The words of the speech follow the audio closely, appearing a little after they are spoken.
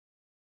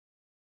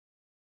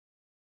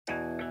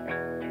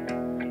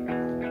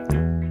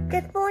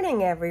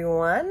morning,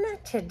 everyone.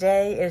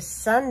 Today is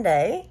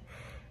Sunday,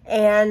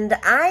 and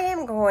I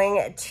am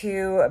going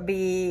to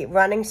be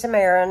running some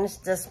errands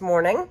this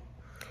morning.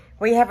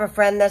 We have a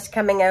friend that's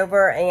coming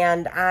over,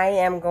 and I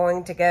am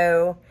going to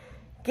go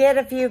get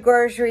a few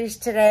groceries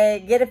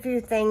today, get a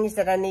few things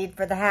that I need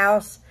for the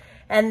house,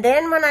 and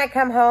then when I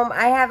come home,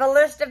 I have a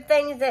list of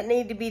things that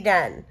need to be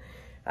done.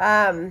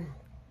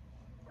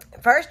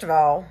 First of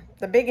all,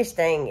 the biggest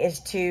thing is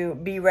to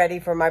be ready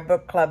for my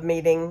book club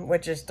meeting,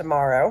 which is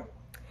tomorrow.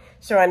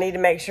 So I need to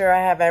make sure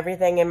I have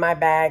everything in my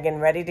bag and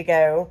ready to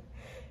go,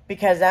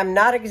 because I'm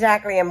not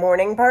exactly a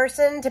morning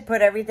person to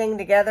put everything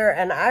together,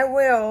 and I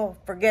will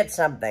forget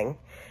something.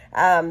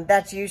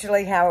 That's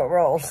usually how it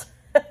rolls.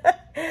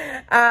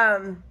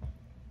 But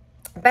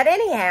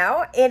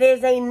anyhow, it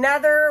is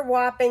another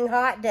whopping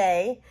hot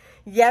day.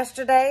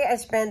 Yesterday, I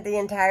spent the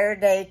entire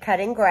day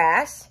cutting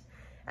grass.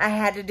 I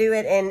had to do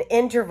it in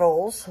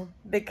intervals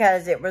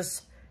because it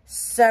was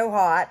so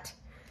hot.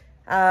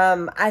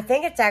 I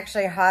think it's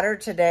actually hotter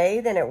today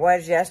than it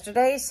was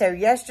yesterday. So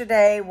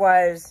yesterday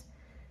was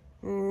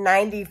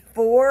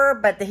 94,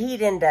 but the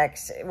heat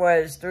index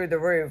was through the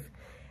roof.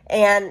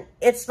 And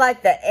it's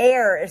like the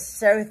air is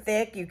so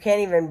thick, you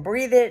can't even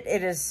breathe it.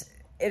 It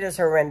is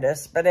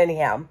horrendous. But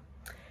anyhow,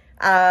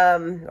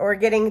 we're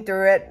getting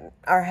through it.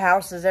 Our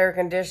house is air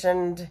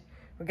conditioned.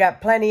 We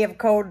got plenty of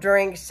cold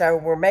drinks, so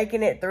we're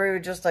making it through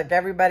just like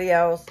everybody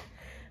else.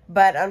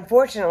 But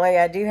unfortunately,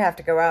 I do have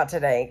to go out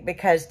today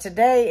because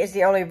today is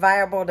the only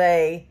viable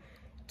day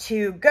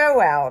to go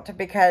out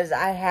because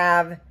I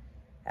have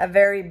a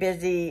very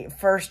busy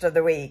first of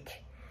the week.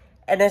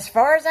 And as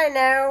far as I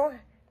know,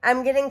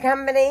 I'm getting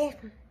company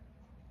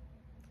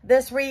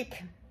this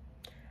week.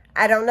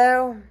 I don't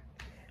know,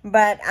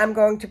 but I'm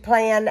going to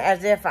plan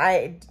as if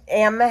I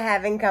am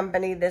having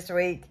company this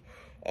week.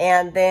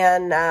 And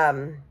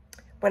then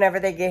whenever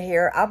they get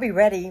here, I'll be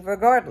ready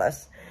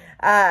regardless.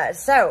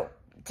 So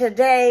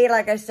today,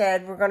 like I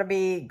said, we're going to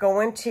be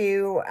going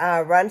to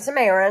run some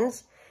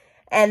errands.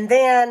 And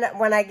then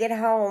when I get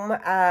home,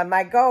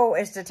 my goal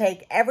is to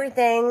take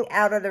everything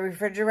out of the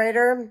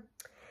refrigerator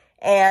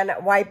and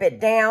wipe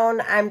it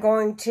down. I'm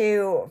going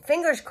to,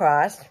 fingers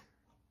crossed,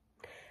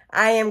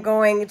 I am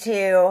going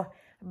to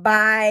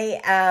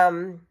buy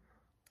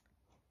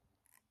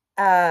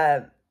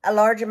a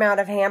large amount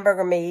of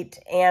hamburger meat,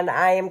 and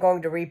I am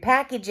going to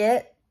repackage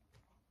it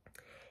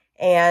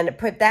and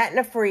put that in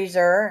the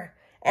freezer.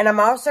 And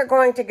I'm also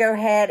going to go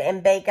ahead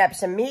and bake up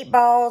some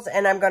meatballs,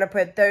 and I'm going to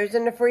put those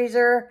in the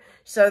freezer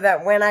so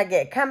that when I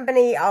get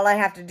company, all I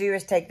have to do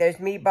is take those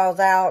meatballs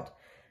out,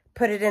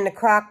 put it in the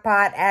crock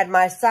pot, add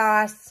my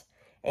sauce,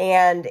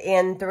 and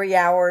in 3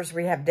 hours,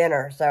 we have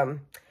dinner. So,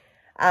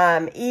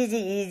 easy,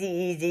 easy,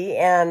 easy.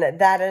 And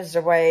that is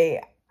the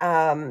way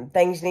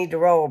things need to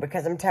roll,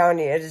 because I'm telling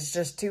you, it is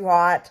just too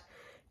hot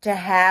to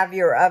have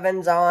your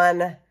ovens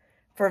on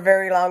for a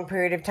very long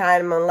period of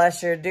time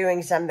unless you're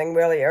doing something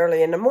really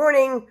early in the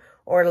morning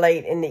or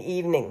late in the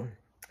evening.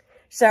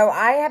 So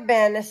I have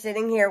been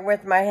sitting here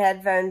with my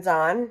headphones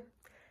on.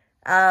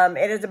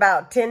 It is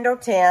about 10 till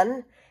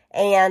 10,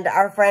 and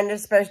our friend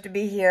is supposed to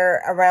be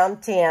here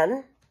around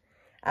 10.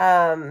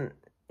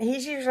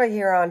 He's usually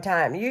here on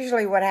time.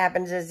 Usually what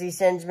happens is he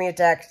sends me a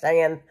text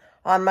saying,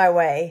 on my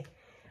way.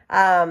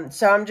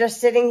 So I'm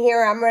just sitting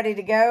here. I'm ready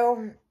to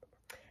go.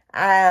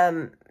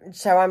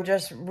 So I'm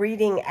just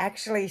reading,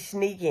 actually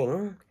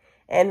sneaking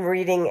and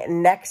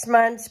reading next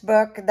month's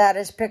book that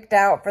is picked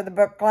out for the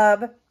book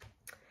club.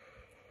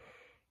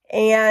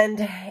 And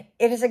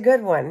it is a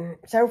good one.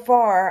 So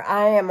far,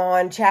 I am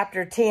on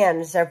chapter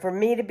 10. So for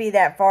me to be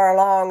that far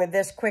along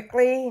this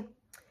quickly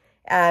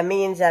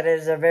means that it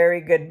is a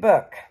very good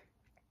book.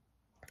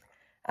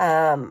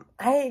 I'm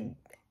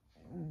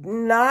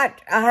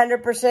not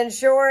 100%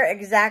 sure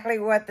exactly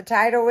what the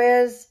title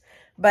is,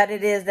 but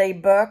it is a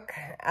book.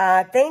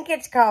 I think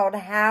it's called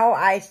How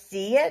I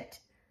See It.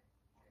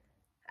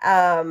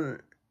 How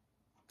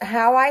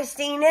I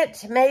Seen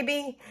It,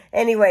 maybe.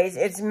 Anyways,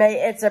 it's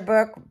a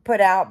book put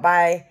out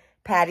by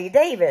Patty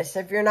Davis.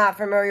 If you're not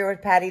familiar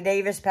with Patty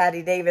Davis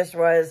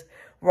was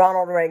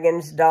Ronald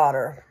Reagan's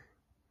daughter.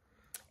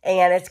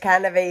 And it's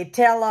kind of a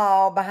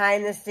tell-all,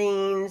 behind the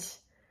scenes.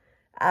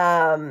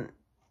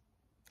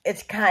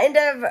 It's kind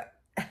of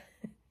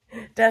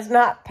does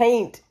not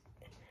paint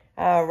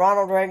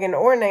Ronald Reagan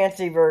or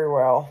Nancy very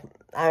well.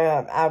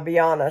 I'll be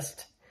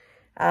honest.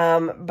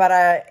 But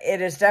it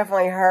is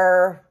definitely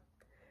her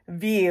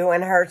view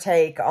and her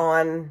take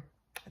on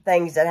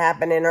things that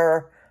happened in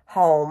her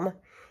home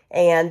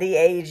and the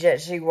age that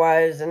she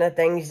was and the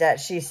things that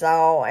she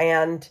saw.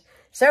 And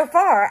so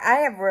far,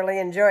 I have really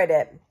enjoyed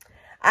it.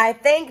 I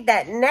think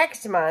that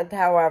next month,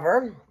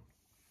 however,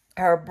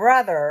 her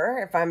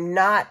brother, if I'm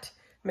not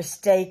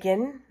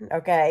mistaken,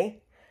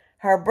 okay,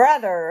 her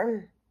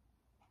brother,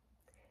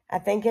 I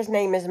think his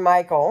name is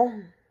Michael,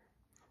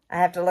 I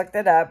have to look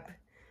that up,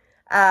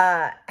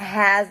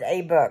 has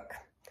a book.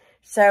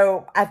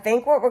 So I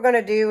think what we're going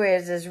to do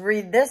is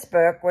read this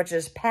book, which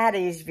is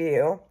Patty's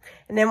view,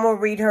 and then we'll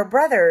read her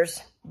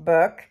brother's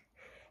book,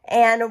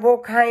 and we'll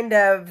kind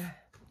of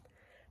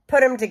put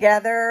them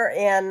together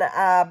in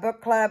a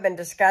book club and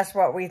discuss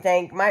what we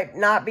think might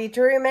not be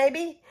true,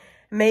 maybe.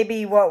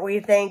 Maybe what we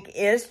think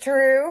is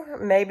true.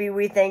 Maybe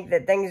we think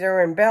that things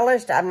are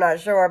embellished. I'm not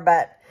sure,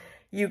 but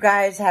you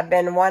guys have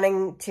been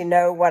wanting to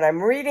know what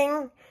I'm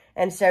reading.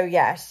 And so,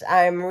 yes,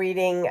 I'm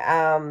reading,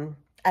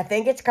 I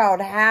think it's called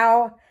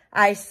How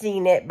I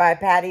Seen It by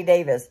Patty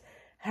Davis.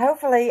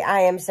 Hopefully,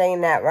 I am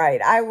saying that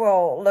right. I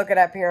will look it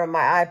up here on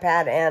my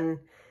iPad and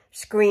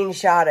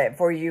screenshot it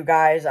for you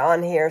guys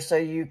on here so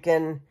you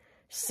can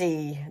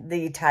see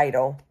the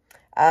title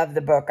of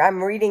the book.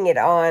 I'm reading it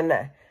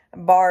on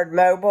Bard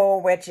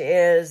Mobile, which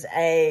is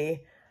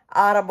a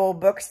Audible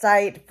book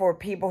site for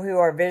people who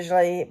are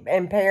visually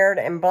impaired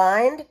and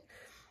blind.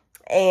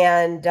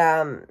 And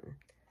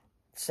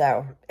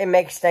so it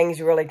makes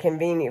things really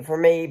convenient for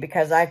me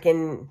because I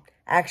can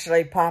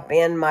actually pop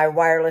in my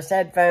wireless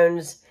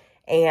headphones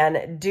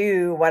and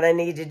do what I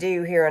need to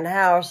do here in the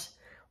house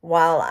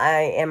while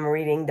I am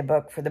reading the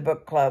book for the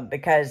book club.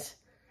 Because,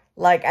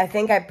 like, I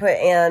think I put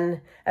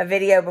in a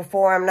video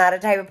before, I'm not a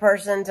type of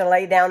person to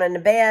lay down in the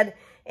bed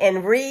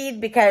and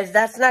read, because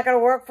that's not going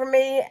to work for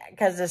me,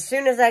 because as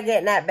soon as I get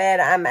in that bed,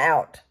 I'm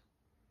out.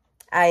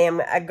 I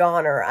am a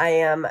goner. I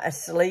am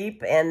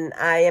asleep, and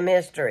I am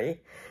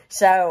history.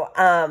 So,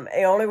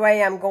 the only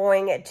way I'm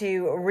going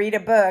to read a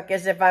book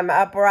is if I'm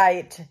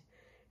upright,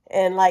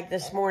 and like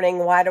this morning,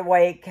 wide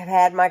awake, have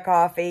had my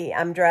coffee,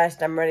 I'm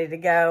dressed, I'm ready to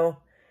go,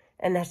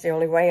 and that's the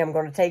only way I'm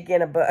going to take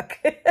in a book.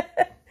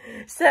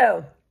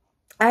 So,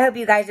 I hope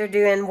you guys are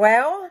doing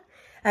well.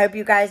 I hope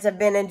you guys have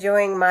been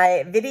enjoying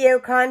my video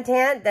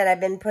content that I've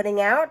been putting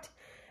out.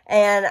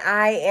 And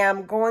I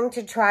am going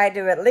to try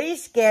to at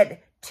least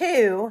get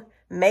 2,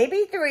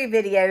 maybe 3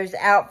 videos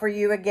out for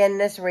you again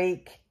this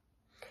week.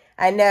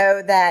 I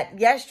know that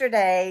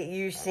yesterday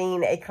you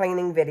seen a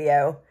cleaning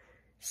video.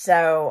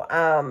 So,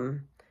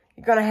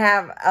 you're going to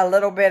have a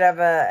little bit of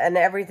an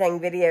everything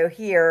video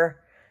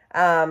here.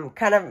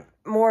 Kind of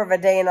more of a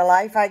day in the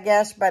life, I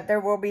guess. But there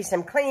will be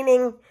some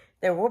cleaning.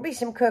 There will be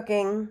some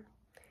cooking.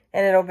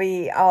 And it'll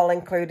be all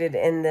included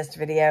in this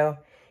video.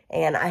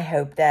 And I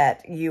hope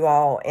that you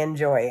all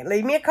enjoy it.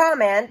 Leave me a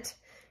comment.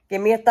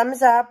 Give me a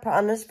thumbs up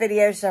on this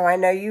video so I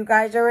know you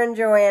guys are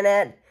enjoying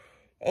it.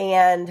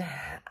 And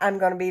I'm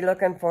going to be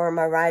looking for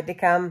my ride to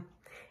come.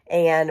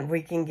 And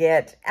we can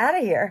get out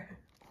of here.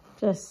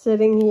 Just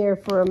sitting here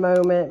for a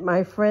moment.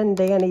 My friend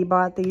Danny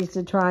bought these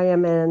to try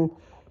them. And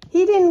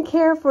he didn't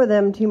care for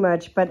them too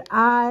much. But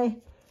I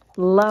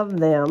love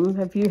them.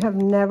 If you have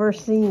never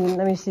seen,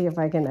 let me see if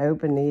I can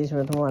open these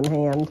with one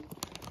hand.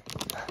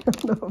 I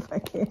don't know if I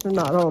can or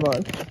not. Hold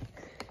on.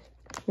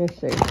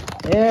 Let's see.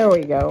 There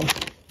we go.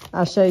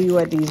 I'll show you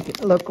what these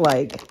look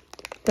like.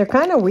 They're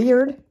kind of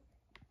weird.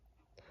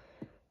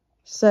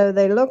 So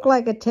they look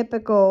like a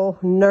typical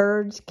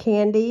Nerds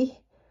candy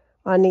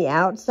on the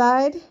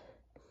outside.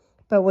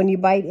 But when you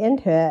bite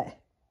into it,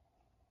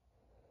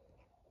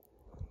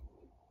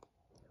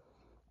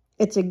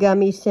 it's a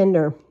gummy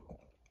cinder.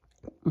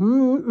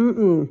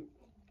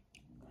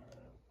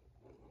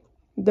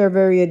 They're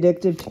very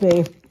addictive to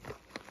me.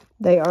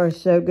 They are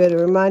so good. It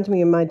reminds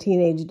me of my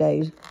teenage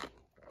days.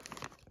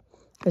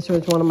 This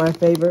was one of my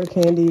favorite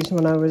candies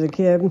when I was a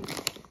kid.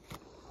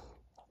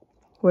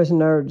 Was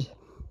Nerds.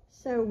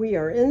 So we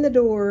are in the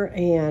door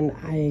and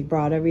I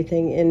brought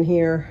everything in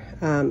here.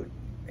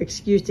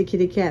 Excuse the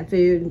kitty cat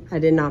food. I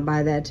did not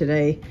buy that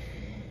today.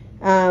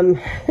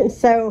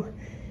 So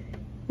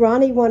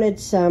Ronnie wanted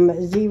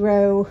some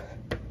Zero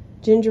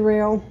ginger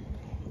ale.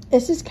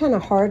 This is kind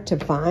of hard to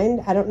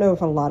find. I don't know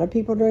if a lot of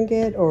people drink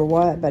it or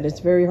what, but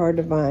it's very hard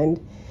to find.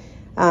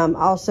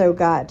 Also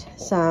got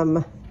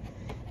some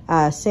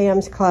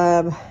Sam's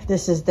Club.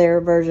 This is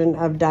their version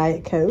of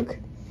Diet Coke.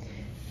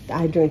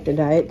 I drink the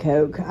Diet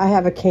Coke. I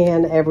have a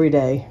can every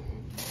day.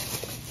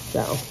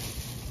 So,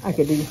 I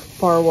could do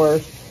far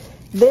worse.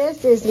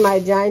 This is my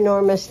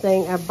ginormous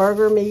thing of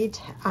burger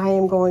meat. I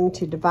am going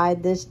to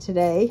divide this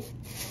today.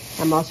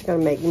 I'm also going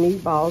to make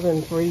meatballs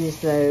and freeze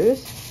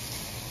those.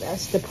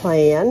 That's the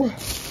plan.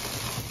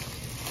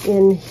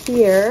 In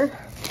here,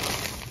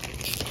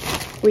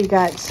 we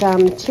got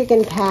some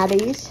chicken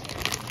patties.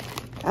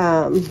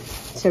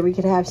 So we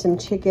could have some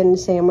chicken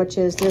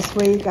sandwiches this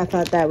week. I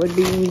thought that would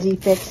be easy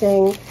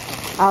fixing.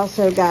 I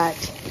also got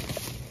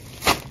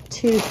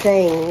 2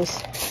 things.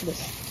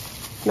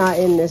 Not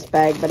in this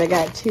bag, but I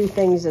got 2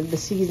 things of the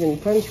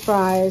seasoned French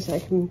fries. I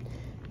can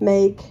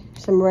make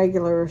some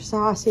regular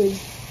sausage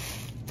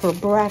for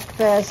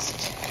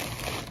breakfast.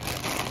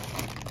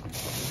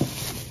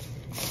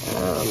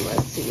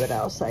 Let's see what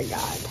else I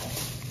got.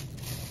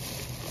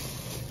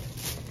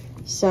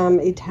 Some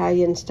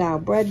Italian style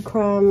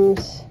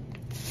breadcrumbs.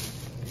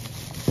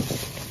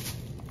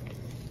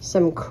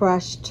 Some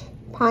crushed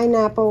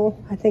pineapple.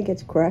 I think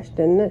it's crushed,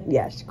 isn't it?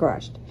 Yes,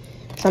 crushed.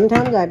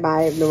 Sometimes I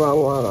buy the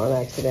wrong one on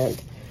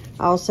accident.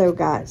 I also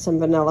got some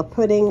vanilla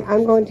pudding.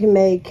 I'm going to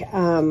make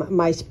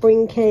my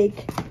spring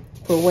cake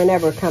for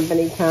whenever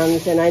company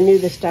comes. And I knew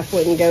the stuff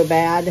wouldn't go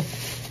bad.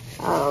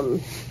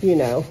 you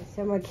know.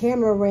 So my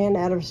camera ran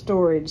out of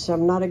storage, so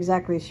I'm not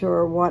exactly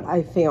sure what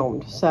I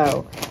filmed.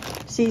 So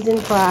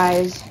seasoned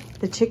fries,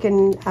 the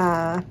chicken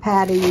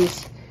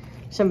patties,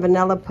 some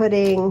vanilla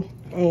pudding,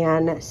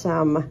 and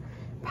some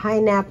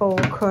pineapple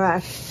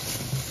crush.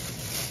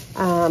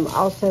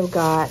 Also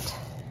got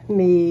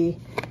me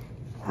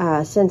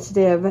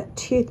sensitive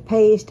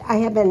toothpaste. I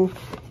have been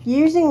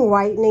using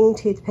whitening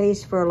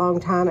toothpaste for a long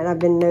time, and I've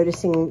been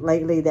noticing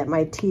lately that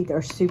my teeth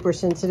are super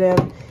sensitive,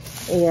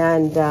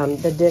 and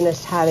the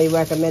dentist highly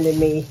recommended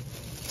me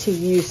to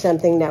use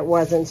something that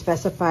wasn't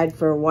specified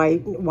for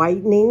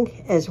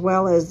whitening, as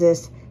well as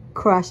this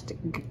Crest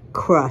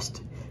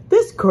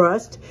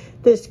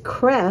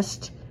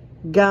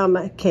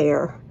gum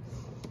care.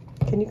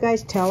 Can you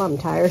guys tell I'm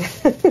tired?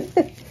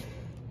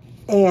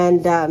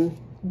 And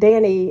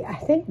Danny, I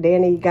think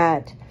Danny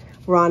got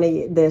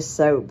Ronnie this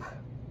soap.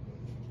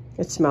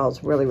 It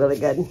smells really, really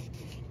good.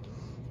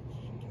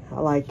 I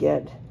like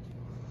it.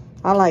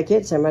 I like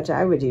it so much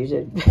I would use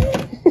it.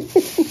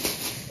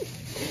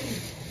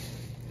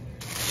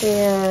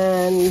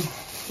 And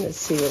let's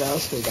see what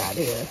else we got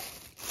here.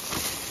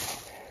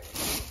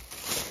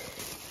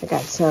 I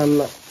got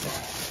some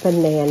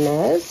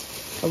bananas.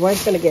 I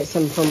was going to get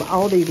some from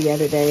Aldi the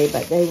other day,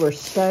 but they were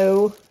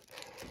so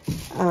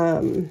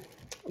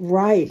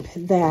ripe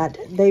that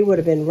they would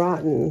have been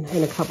rotten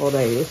in a couple of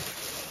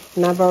days.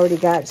 And I've already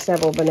got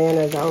several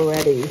bananas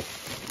already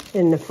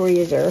in the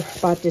freezer.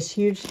 Bought this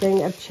huge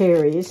thing of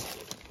cherries.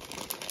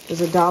 It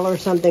was $1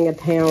 something a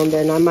pound,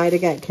 and I might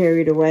have got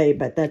carried away,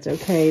 but that's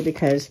okay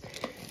because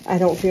I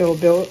don't feel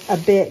a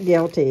bit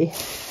guilty.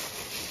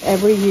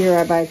 Every year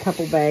I buy a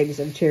couple bags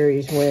of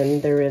cherries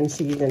when they're in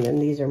season,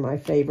 and these are my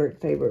favorite.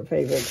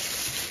 Let's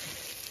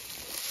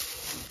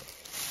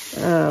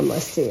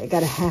see, I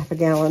got a half a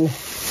gallon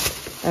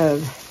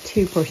of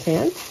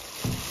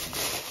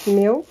 2%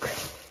 milk,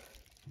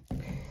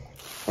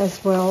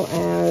 as well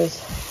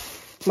as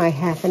my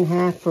half and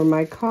half for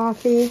my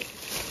coffee.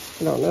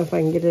 I don't know if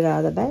I can get it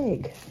out of the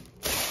bag.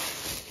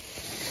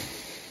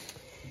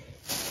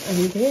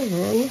 And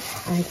then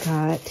I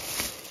got,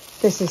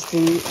 this is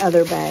the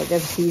other bag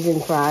of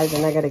seasoned fries,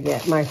 and I got to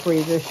get my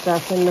freezer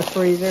stuff in the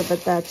freezer,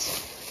 but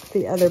that's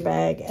the other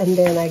bag. And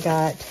then I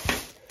got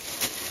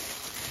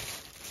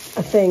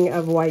a thing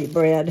of white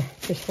bread,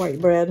 just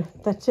white bread.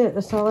 That's it.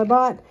 That's all I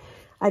bought.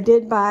 I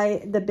did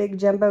buy the big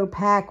jumbo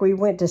pack. We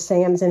went to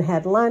Sam's and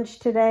had lunch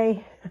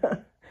today.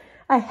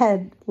 I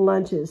had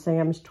lunch at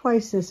Sam's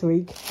twice this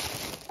week.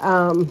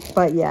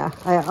 But yeah,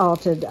 I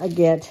ought to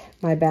get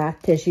my bath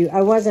tissue.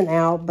 I wasn't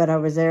out, but I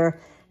was there.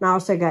 And I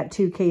also got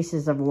 2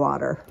 cases of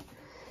water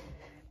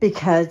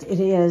because it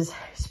is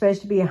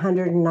supposed to be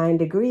 109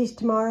 degrees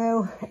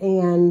tomorrow,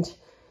 and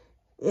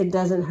it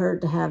doesn't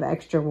hurt to have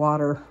extra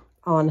water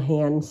on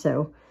hand.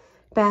 So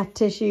bath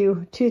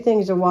tissue, 2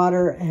 things of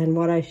water, and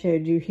what I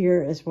showed you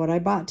here is what I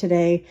bought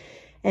today.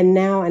 And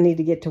now I need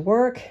to get to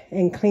work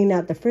and clean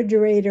out the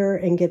refrigerator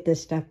and get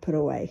this stuff put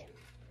away.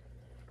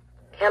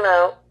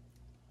 Hello.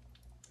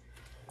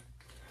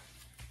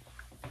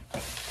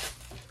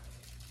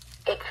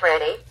 It's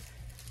ready.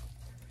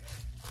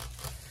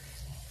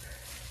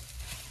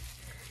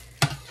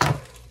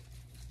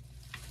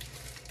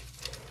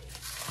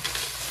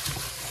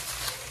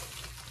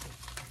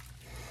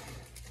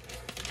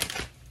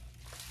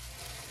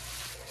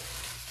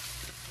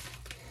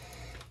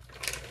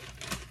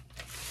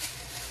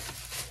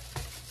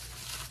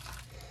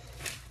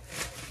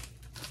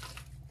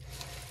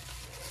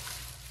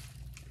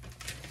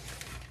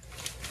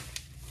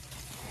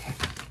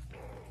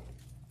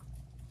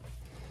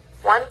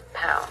 £1,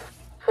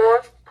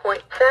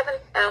 4.7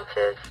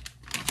 ounces,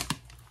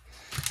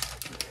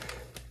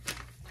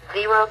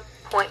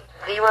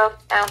 0.0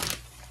 ounce.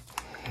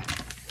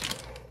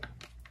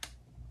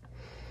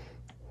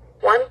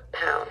 £1,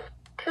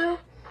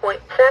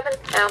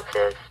 2.7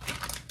 ounces,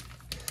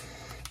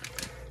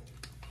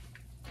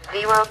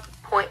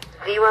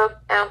 0.0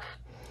 ounce.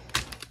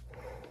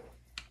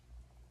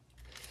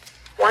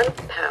 £1,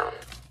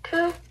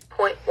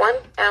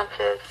 2.1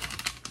 ounces,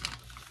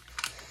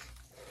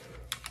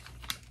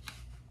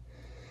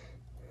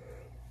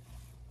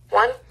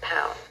 1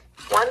 pound,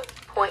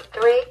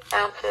 1.3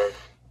 ounces,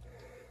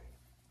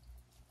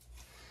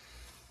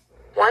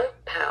 1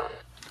 pound,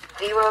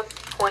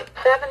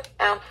 0.7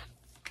 ounce,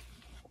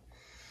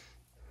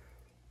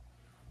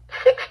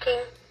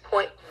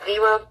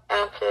 16.0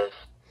 ounces,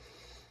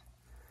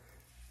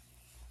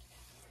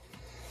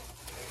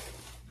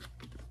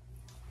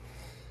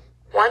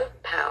 1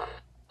 pound,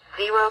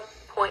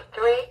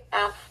 0.3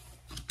 ounce.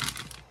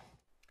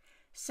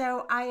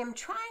 So I am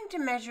trying to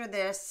measure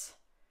this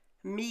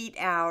meat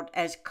out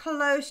as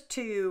close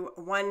to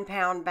 1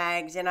 pound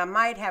bags, and I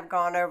might have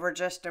gone over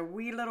just a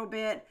wee little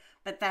bit,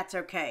 but that's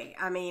okay.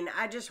 I mean,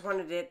 I just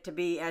wanted it to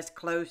be as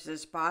close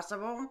as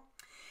possible.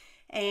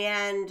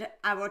 And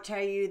I will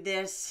tell you,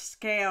 this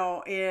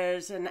scale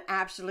is an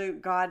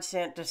absolute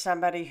godsend to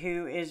somebody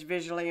who is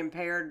visually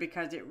impaired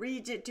because it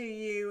reads it to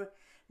you.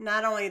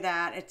 Not only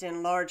that, it's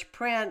in large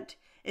print.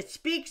 It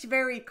speaks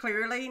very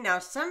clearly. Now,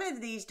 some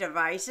of these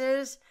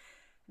devices,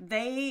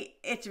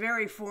 it's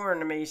very foreign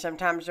to me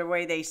sometimes the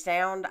way they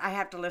sound. I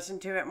have to listen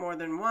to it more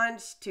than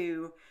once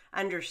to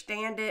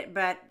understand it,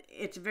 but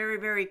it's very,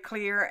 very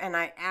clear, and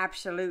I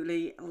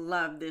absolutely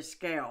love this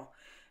scale.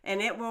 And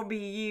it will be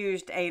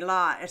used a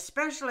lot,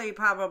 especially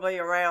probably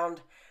around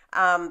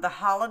the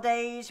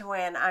holidays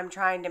when I'm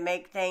trying to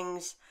make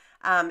things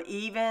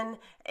even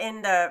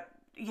in the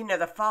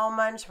the fall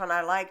months when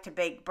I like to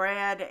bake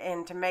bread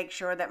and to make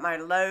sure that my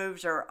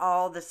loaves are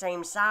all the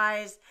same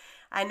size.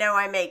 I know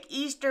I make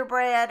Easter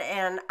bread,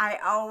 and I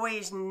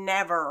always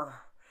never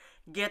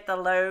get the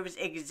loaves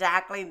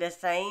exactly the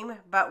same,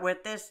 but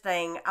with this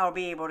thing, I'll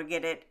be able to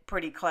get it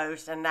pretty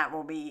close, and that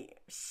will be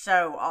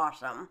so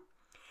awesome.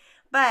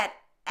 But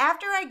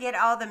after I get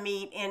all the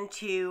meat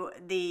into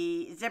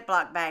the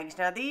Ziploc bags,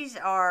 now these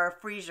are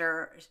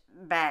freezer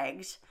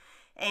bags,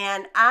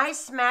 and I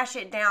smash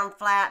it down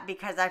flat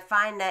because I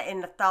find that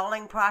in the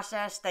thawing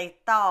process, they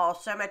thaw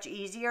so much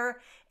easier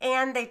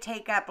and they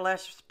take up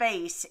less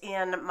space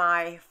in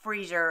my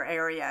freezer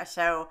area.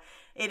 So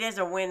it is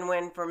a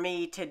win-win for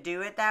me to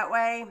do it that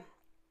way.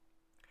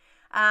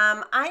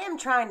 I am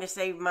trying to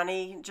save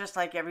money just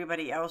like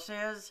everybody else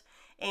is.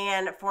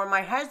 And for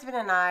my husband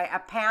and I, a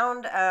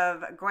pound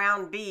of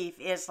ground beef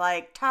is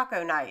like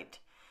taco night.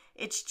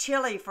 It's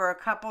chili for a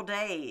couple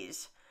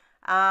days.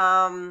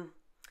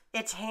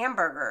 It's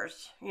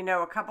hamburgers,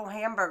 a couple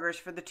hamburgers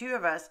for the two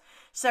of us.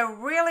 So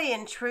really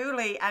and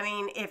truly, I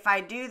mean, if I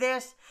do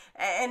this,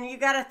 and you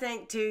got to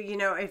think too,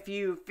 if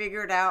you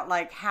figured out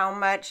like how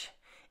much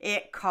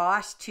it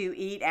costs to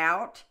eat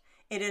out,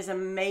 it is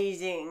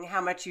amazing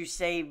how much you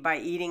save by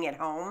eating at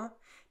home.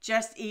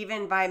 Just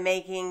even by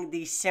making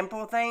these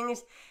simple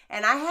things.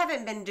 And I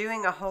haven't been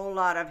doing a whole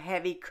lot of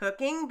heavy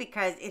cooking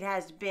because it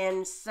has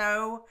been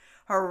so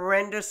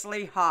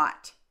horrendously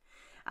hot.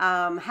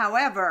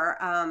 However,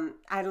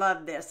 I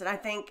love this. And I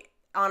think,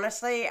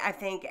 honestly,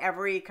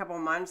 every couple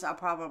months I'll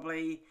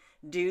probably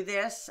do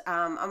this.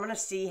 I'm going to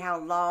see how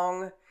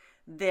long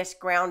this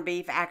ground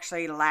beef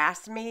actually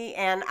lasts me.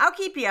 And I'll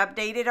keep you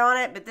updated on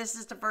it, but this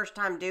is the first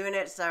time doing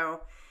it,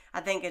 so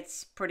I think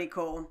it's pretty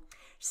cool.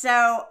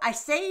 So I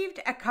saved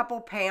a couple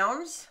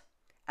pounds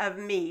of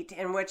meat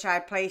in which I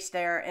placed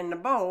there in the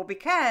bowl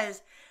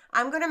because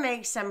I'm going to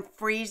make some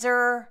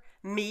freezer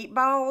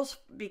meatballs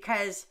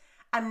because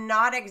I'm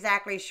not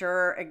exactly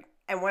sure,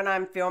 and when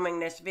I'm filming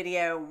this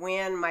video,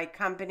 when my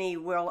company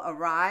will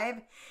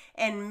arrive.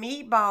 And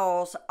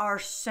meatballs are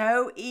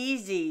so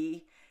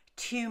easy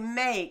to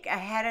make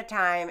ahead of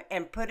time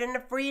and put in the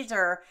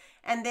freezer.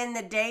 And then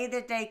the day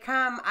that they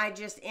come, I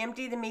just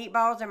empty the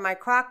meatballs in my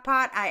crock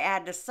pot. I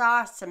add the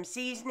sauce, some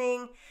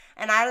seasoning,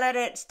 and I let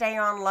it stay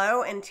on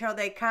low until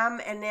they come.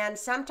 And then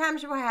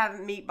sometimes we'll have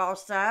meatball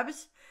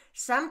subs.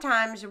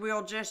 Sometimes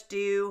we'll just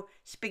do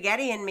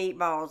spaghetti and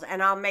meatballs,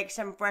 and I'll make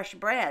some fresh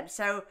bread.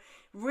 So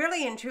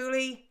really and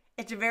truly,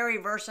 it's very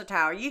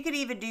versatile. You could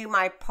even do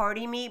my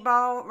party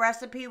meatball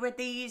recipe with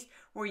these,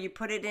 where you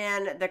put it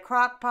in the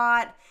crock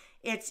pot.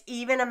 It's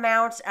even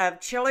amounts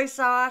of chili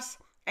sauce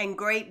and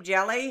grape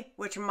jelly,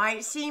 which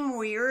might seem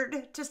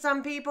weird to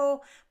some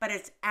people, but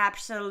it's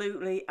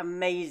absolutely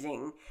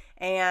amazing.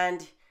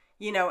 And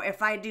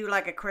if I do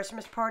like a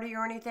Christmas party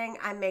or anything,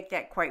 I make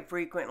that quite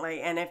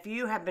frequently. And if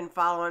you have been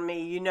following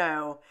me,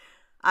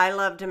 I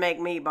love to make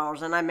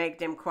meatballs, and I make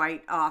them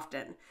quite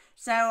often.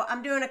 So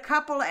I'm doing a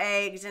couple of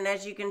eggs, and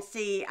as you can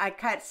see, I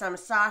cut some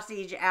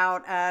sausage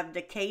out of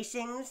the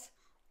casings.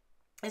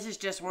 This is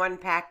just one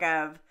pack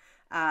of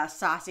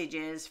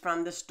sausages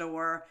from the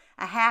store,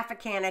 a half a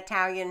can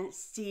Italian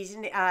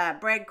seasoned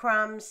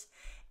breadcrumbs,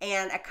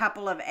 and a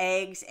couple of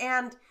eggs.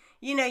 And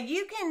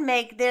you can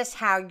make this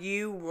how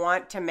you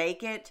want to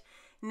make it.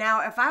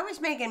 Now, if I was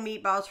making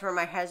meatballs for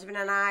my husband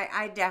and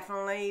I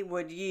definitely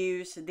would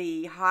use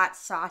the hot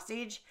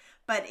sausage.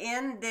 But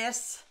in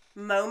this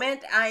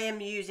moment, I am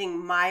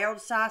using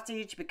mild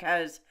sausage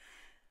because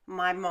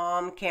my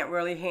mom can't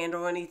really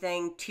handle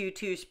anything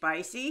too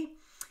spicy.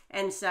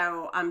 And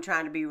so I'm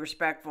trying to be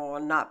respectful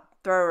and not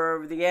throw her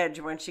over the edge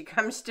when she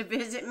comes to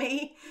visit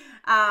me.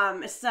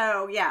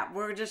 So yeah,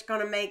 we're just going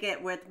to make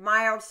it with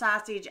mild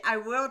sausage. I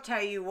will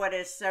tell you what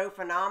is so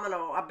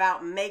phenomenal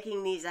about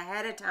making these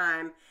ahead of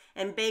time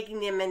and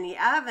baking them in the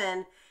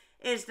oven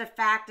is the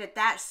fact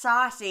that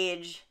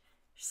sausage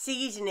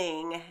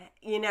seasoning,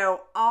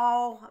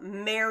 all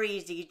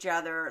marries each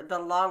other the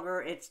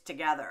longer it's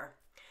together.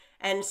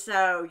 And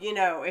so,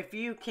 if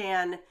you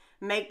can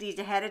make these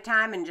ahead of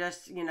time and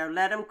just,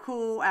 let them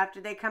cool after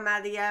they come out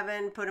of the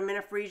oven, put them in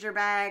a freezer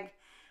bag.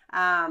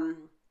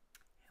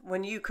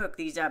 When you cook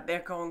these up, they're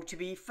going to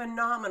be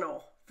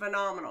phenomenal.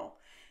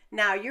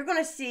 Now, you're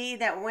going to see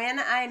that when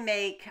I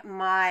make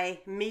my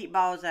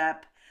meatballs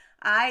up,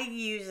 I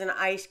use an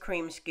ice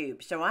cream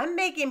scoop. So I'm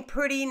making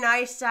pretty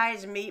nice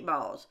sized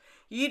meatballs.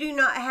 You do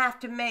not have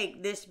to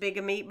make this big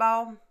a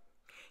meatball.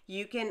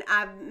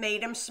 I've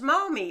made them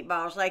small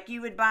meatballs like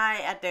you would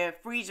buy at the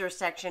freezer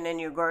section in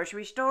your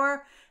grocery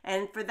store.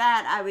 And for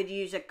that, I would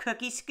use a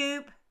cookie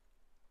scoop.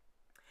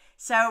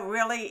 So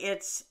really,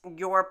 it's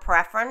your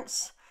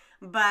preference.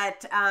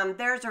 But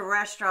there's a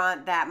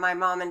restaurant that my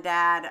mom and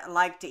dad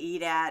like to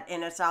eat at,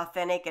 and it's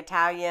authentic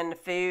Italian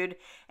food,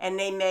 and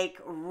they make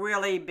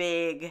really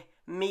big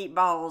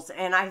meatballs.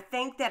 And I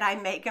think that I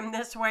make them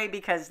this way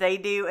because they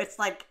do. It's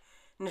like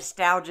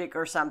nostalgic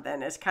or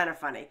something. It's kind of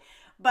funny.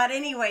 But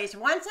anyways,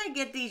 once I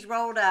get these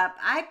rolled up,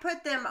 I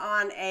put them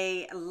on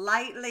a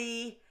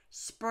lightly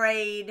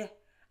sprayed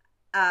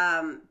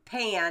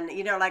pan,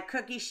 you know, like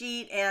cookie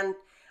sheet, and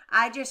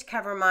I just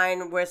cover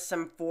mine with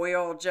some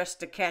foil just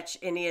to catch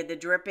any of the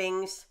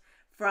drippings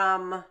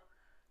from,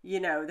 you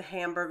know, the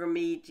hamburger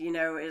meat, you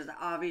know, is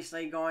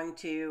obviously going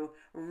to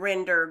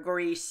render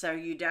grease, so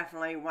you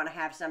definitely want to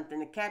have something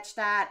to catch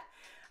that.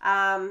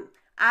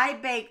 I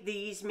bake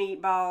these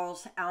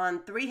meatballs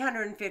on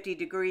 350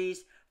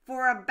 degrees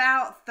for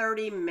about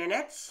 30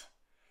 minutes.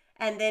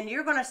 And then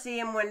you're going to see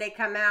them when they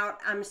come out.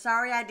 I'm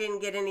sorry I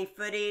didn't get any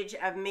footage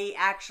of me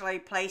actually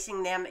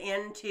placing them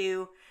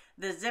into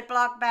the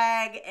Ziploc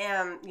bag.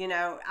 And, you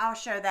know, I'll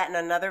show that in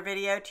another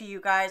video to you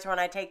guys when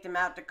I take them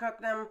out to cook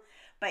them.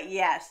 But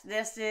yes,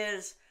 this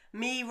is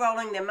me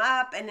rolling them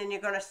up. And then you're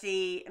going to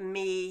see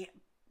me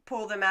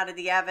pull them out of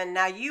the oven.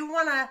 Now, you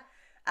want to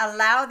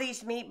allow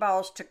these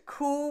meatballs to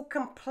cool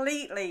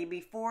completely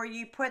before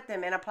you put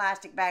them in a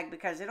plastic bag,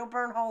 because it'll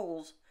burn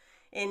holes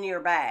in your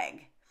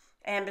bag.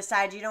 And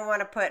besides, you don't want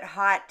to put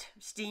hot,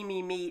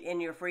 steamy meat in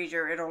your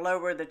freezer. It'll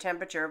lower the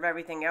temperature of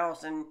everything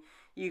else, and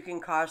you can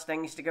cause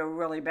things to go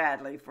really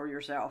badly for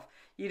yourself.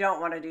 You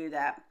don't want to do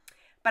that.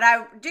 But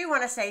I do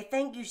want to say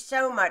thank you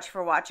so much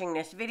for watching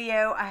this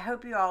video. I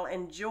hope you all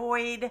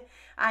enjoyed.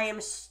 I am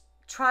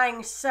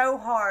trying so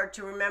hard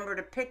to remember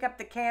to pick up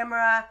the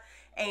camera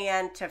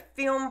and to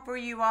film for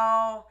you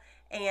all,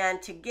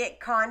 and to get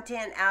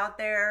content out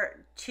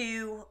there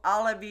to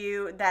all of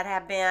you that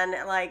have been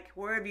like,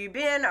 where have you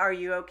been? Are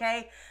you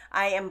okay?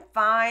 I am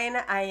fine.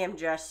 I am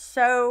just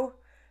so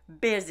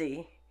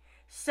busy.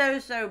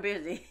 So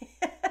busy.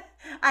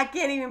 I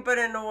can't even put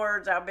into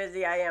words how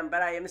busy I am,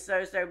 but I am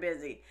so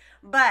busy.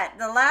 But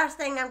the last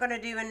thing I'm going to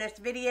do in this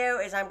video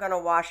is I'm going to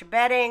wash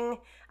bedding.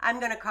 I'm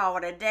going to call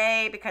it a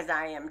day because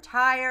I am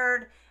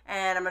tired,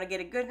 and I'm going to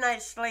get a good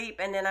night's sleep,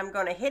 and then I'm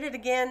going to hit it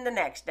again the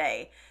next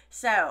day.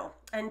 So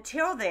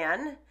until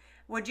then,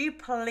 would you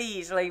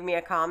please leave me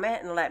a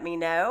comment and let me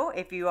know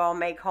if you all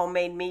make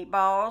homemade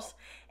meatballs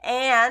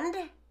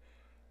and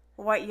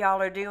what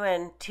y'all are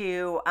doing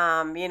to,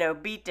 you know,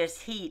 beat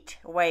this heat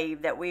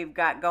wave that we've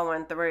got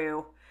going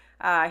through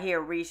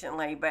here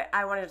recently. But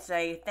I wanted to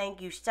say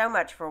thank you so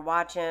much for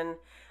watching.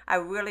 I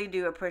really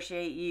do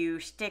appreciate you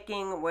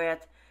sticking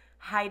with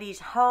Heidi's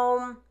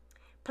Home.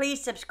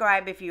 Please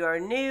subscribe if you are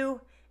new,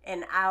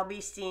 and I'll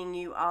be seeing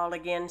you all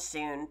again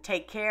soon.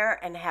 Take care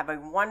and have a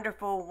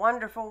wonderful,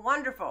 wonderful,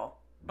 wonderful,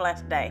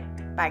 blessed day.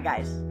 Bye,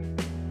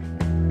 guys.